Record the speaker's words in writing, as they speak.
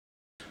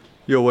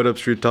Yo, what up,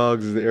 Street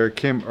Dogs? This is Eric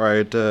Kim. All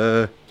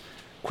right,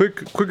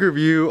 quick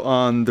review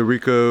on the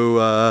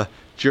Ricoh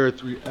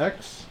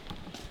GR3X.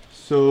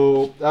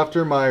 So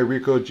after my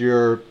Ricoh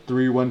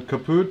GR3 went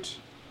kaput,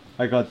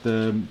 I got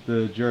the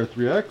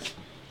GR3X,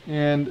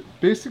 and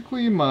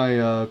basically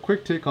my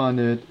quick take on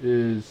it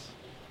is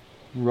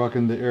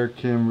rocking the Eric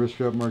Kim wrist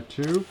strap Mark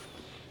II.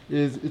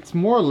 It's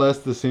more or less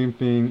the same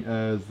thing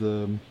as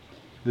the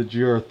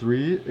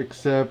GR3,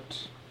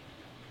 except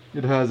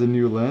it has a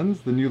new lens.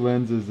 The new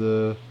lens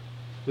is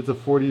it's a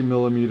 40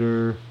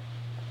 millimeter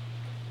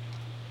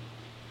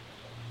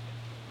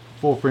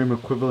full frame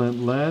equivalent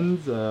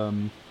lens,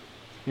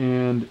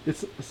 and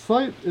it's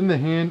slight in the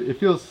hand. It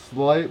feels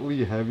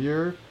slightly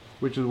heavier,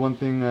 which is one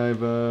thing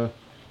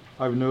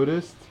I've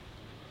noticed.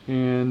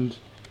 And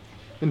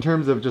in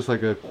terms of just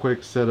like a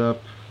quick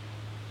setup,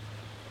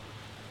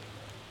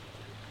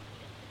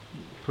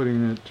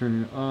 turning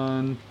it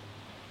on.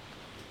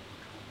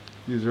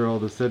 These are all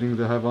the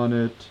settings I have on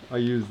it. I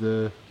use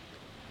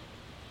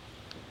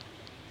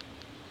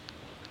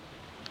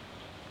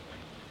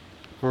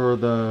for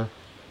the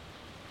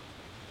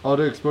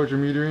auto exposure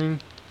metering,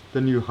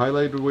 the new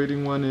highlight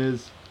weighting one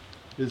is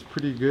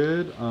pretty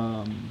good.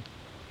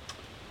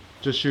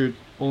 Just shoot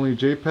only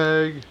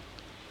JPEG,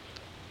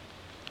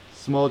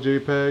 small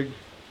JPEG,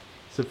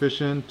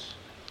 sufficient.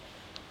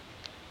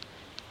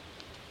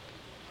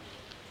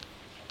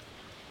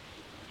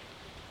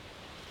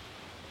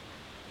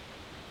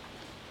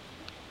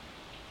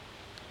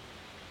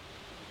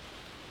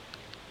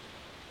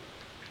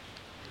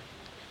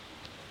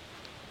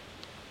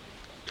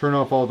 Turn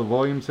off all the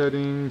volume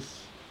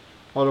settings.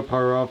 Auto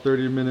power off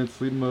 30 minutes,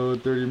 sleep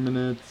mode 30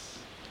 minutes.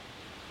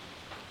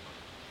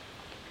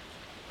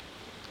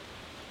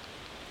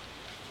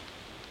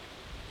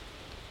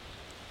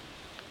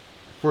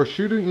 For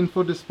shooting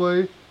info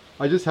display,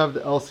 I just have the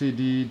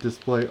LCD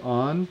display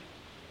on.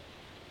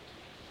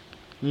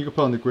 And you can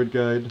put on the grid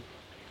guide.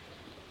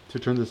 To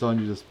turn this on,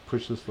 you just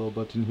push this little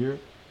button here.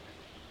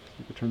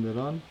 You can turn that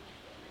on.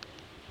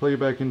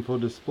 Playback info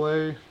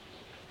display,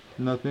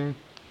 nothing.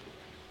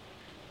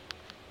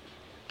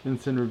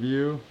 Instant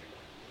review.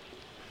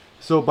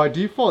 So by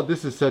default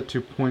this is set to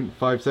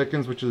 0.5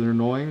 seconds, which is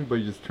annoying, but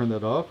you just turn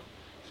that off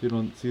so you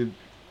don't see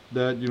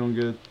that, you don't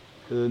get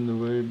in the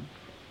way.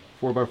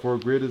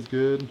 4x4 grid is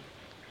good.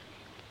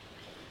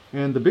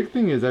 And the big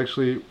thing is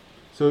actually,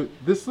 so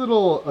this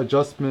little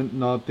adjustment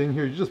knob thing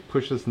here, you just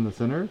push this in the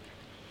center.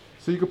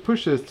 So you can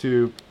push this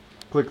to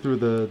click through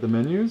the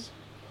menus.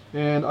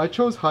 And I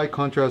chose high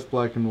contrast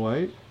black and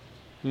white.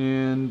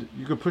 And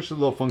you could push the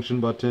little function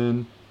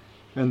button.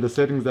 And the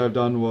settings that I've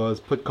done was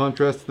put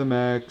contrast to the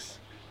max,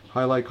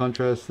 highlight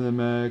contrast to the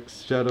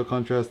max, shadow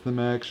contrast to the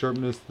max,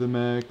 sharpness to the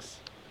max,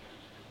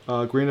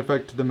 grain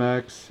effect to the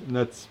max, and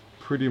that's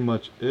pretty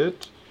much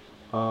it.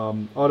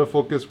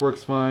 Autofocus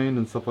works fine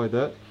and stuff like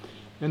that.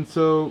 And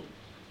so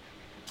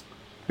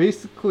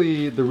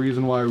basically the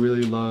reason why I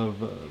really love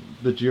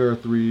the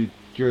GR3,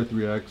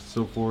 GR3X,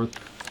 so forth,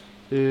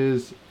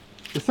 is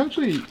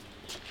essentially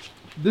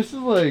this is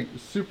like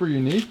super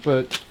unique,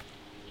 but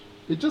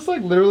it just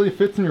like literally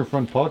fits in your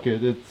front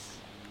pocket.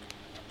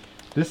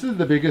 This is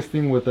the biggest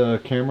thing with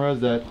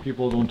cameras that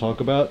people don't talk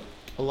about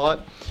a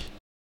lot.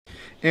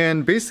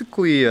 And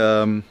basically,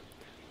 the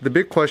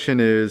big question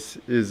is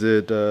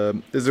it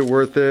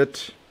worth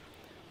it?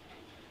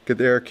 Get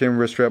the Eric Kim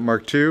wrist strap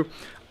Mark II.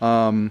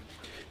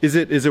 Is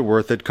it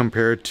worth it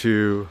compared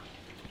to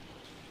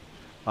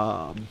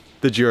the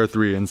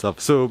GR3 and stuff?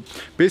 So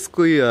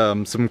basically,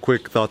 some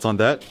quick thoughts on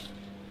that.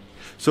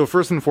 So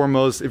first and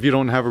foremost, if you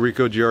don't have a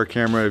Ricoh GR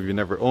camera, if you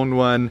never owned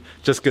one,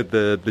 just get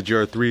the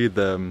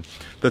GR3.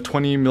 The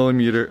 28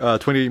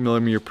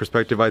 millimeter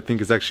perspective I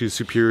think is actually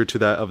superior to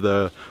that of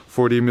the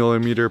 40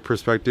 millimeter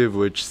perspective,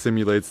 which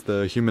simulates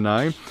the human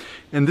eye.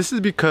 And this is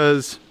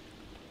because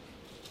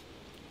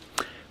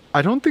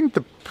I don't think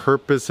the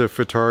purpose of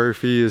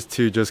photography is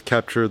to just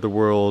capture the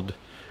world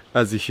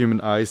as the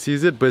human eye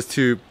sees it, but it's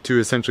to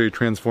essentially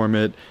transform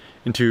it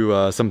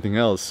into something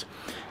else.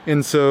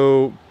 And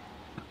so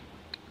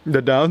the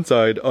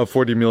downside of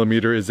 40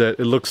 millimeter is that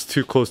it looks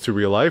too close to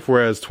real life,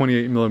 whereas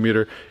 28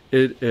 millimeter,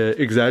 it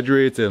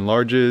exaggerates, it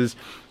enlarges.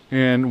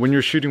 And when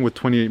you're shooting with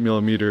 28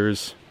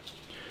 millimeters,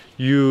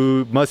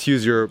 you must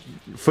use your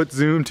foot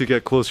zoom to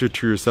get closer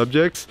to your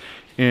subjects.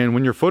 And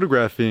when you're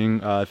photographing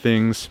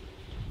things,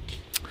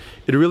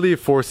 it really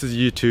forces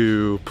you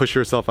to push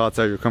yourself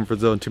outside your comfort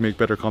zone to make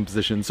better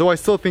composition. So I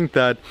still think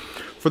that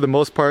for the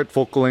most part,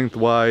 focal length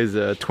wise,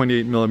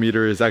 28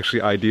 millimeter is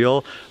actually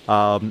ideal.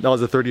 That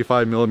was a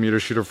 35 millimeter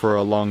shooter for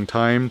a long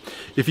time.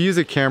 If you use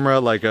a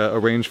camera like a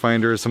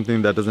rangefinder or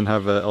something that doesn't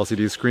have a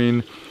LCD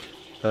screen,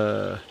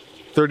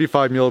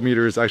 35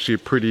 millimeter is actually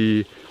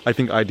pretty, I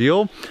think,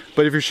 ideal.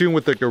 But if you're shooting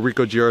with like a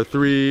Ricoh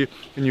GR3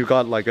 and you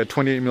got like a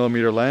 28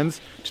 millimeter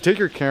lens, to take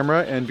your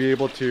camera and be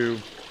able to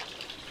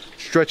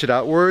stretch it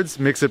outwards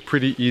makes it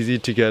pretty easy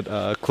to get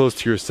close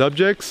to your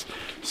subjects.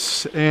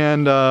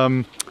 And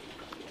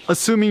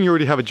assuming you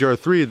already have a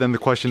GR3, then the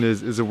question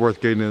is it worth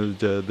getting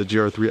the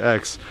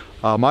GR3X?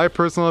 My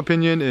personal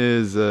opinion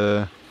is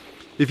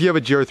if you have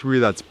a GR3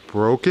 that's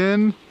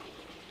broken,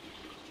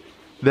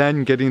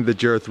 then getting the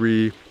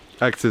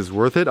GR3X is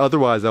worth it.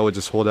 Otherwise, I would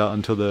just hold out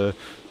until the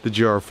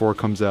GR4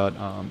 comes out.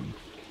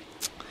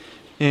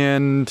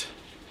 And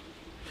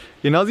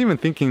I was even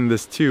thinking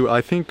this too.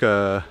 I think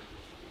the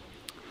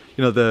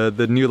new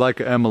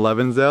Leica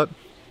M11's out.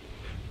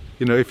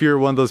 If you're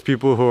one of those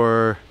people who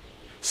are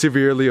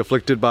severely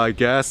afflicted by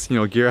gas,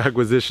 gear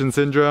acquisition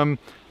syndrome,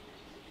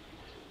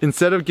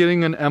 instead of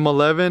getting an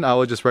M11, I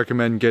would just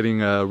recommend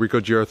getting a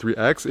Ricoh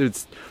GR3X.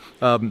 It's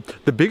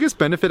the biggest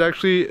benefit,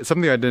 actually,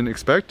 something I didn't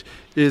expect,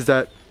 is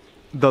that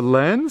the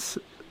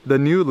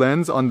new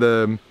lens on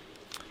the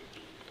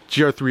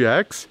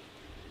GR3X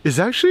is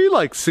actually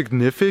like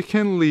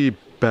significantly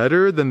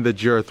better than the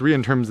GR3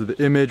 in terms of the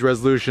image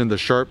resolution, the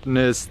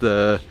sharpness,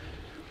 the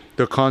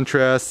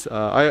contrast.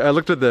 I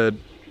looked at the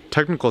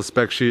technical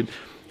spec sheet.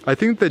 I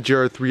think the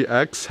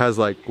GR3X has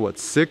like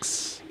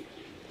 6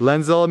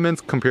 lens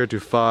elements compared to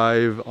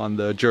 5 on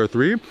the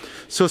GR3.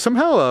 So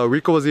somehow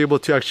Ricoh was able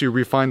to actually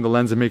refine the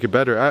lens and make it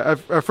better.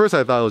 At first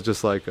I thought it was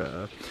just like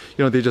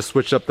they just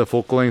switched up the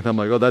focal length. I'm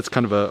like, oh, that's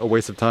kind of a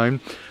waste of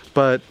time.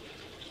 But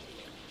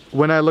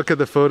when I look at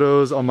the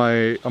photos on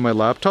my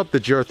laptop, the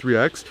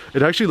GR3X,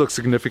 it actually looks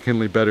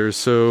significantly better.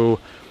 So,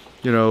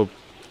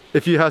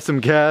 if you have some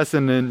gas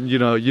and then you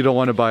don't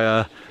want to buy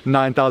a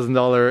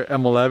 $9,000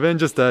 M11,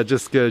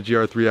 just get a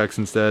GR3X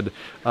instead.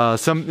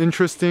 Some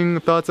interesting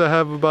thoughts I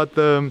have about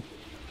the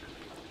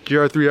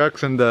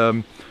GR3X and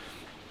the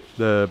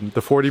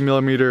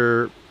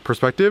 40mm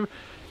perspective.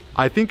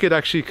 I think it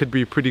actually could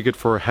be pretty good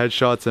for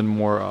headshots and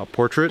more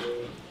portrait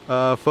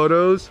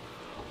photos.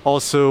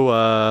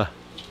 Also,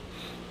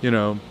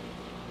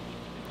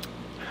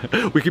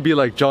 we could be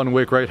like John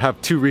Wick, right?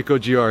 Have 2 Ricoh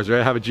GRs,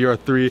 right? Have a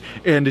GR3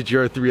 and a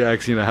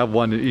GR3X, have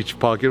one in each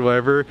pocket,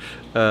 whatever.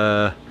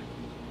 I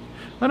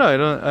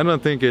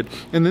don't think it.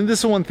 And then this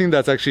is one thing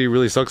that's actually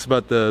really sucks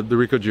about the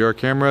Ricoh GR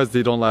cameras.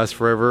 They don't last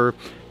forever.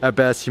 At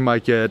best, you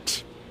might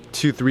get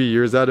 2-3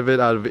 years out of it,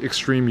 out of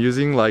extreme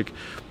using. Like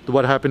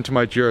what happened to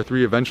my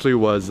GR3 eventually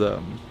was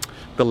the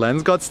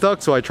lens got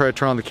stuck. So I tried to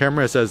turn on the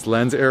camera. It says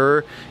lens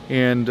error,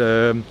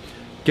 and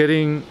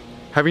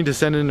having to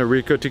send in a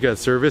Ricoh to get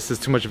service is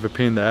too much of a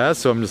pain in the ass,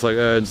 so I'm just like,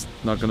 I'm just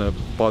not gonna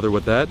bother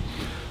with that.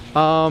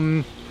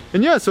 And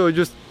yeah, so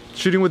just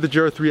shooting with the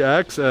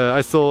GR3X,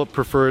 I still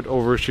prefer it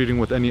over shooting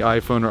with any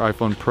iPhone or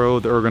iPhone Pro.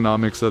 The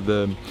ergonomics of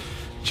the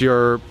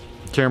GR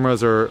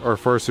cameras are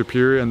far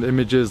superior, and the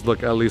images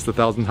look at least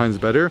 1,000 times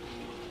better.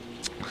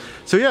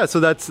 So yeah, so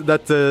that's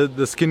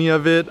the skinny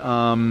of it.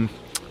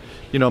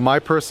 My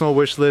personal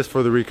wish list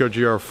for the Ricoh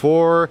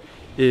GR4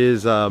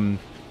 is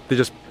they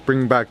just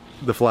bring back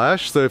the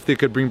flash. So if they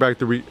could bring back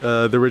the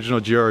original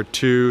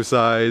GR2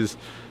 size,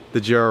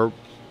 the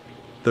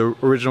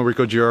original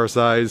Ricoh GR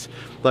size,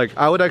 like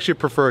I would actually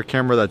prefer a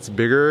camera that's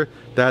bigger,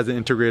 that has an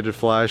integrated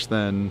flash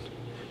than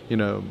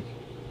the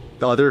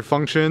other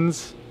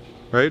functions,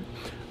 right?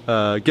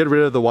 Get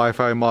rid of the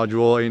Wi-Fi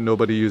module. Ain't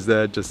nobody use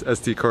that. Just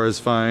SD card is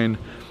fine.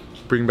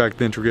 Bring back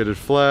the integrated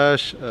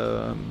flash.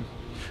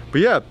 But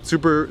yeah,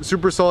 super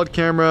solid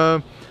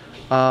camera.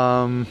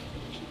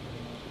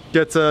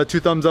 Gets 2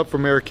 thumbs up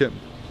from Eric Kim.